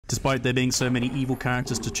Despite there being so many evil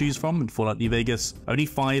characters to choose from in Fallout New Vegas, only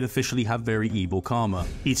 5 officially have very evil karma.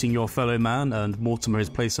 Eating your fellow man earned Mortimer his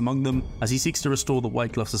place among them, as he seeks to restore the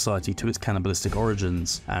White Glove Society to its cannibalistic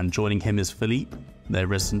origins, and joining him is Philippe, their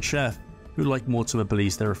resident chef, who like Mortimer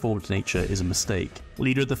believes their reformed nature is a mistake.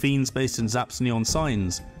 Leader of the Fiends based in Zap's neon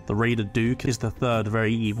signs, the Raider Duke is the 3rd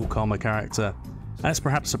very evil karma character, and it's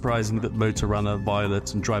perhaps surprising that Motor Runner,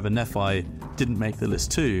 Violet and Driver Nephi didn't make the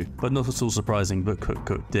list too, but not at all surprising that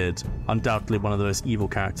Cook did. Undoubtedly one of the most evil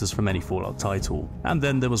characters from any Fallout title. And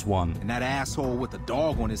then there was one. And that asshole with the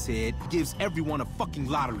dog on his head gives everyone a fucking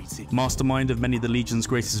lottery ticket. Mastermind of many of the Legion's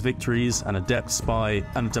greatest victories, an adept spy,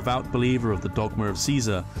 and a devout believer of the dogma of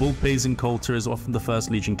Caesar, Vulpes Coulter is often the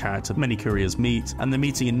first Legion character many couriers meet, and the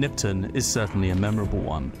meeting in Nipton is certainly a memorable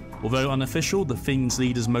one. Although unofficial, the Fiends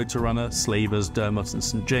leaders Motor Runner, Slavers, Dermot and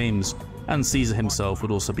St. James, and Caesar himself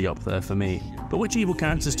would also be up there for me. But which evil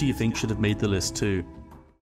characters do you think should have made the list too?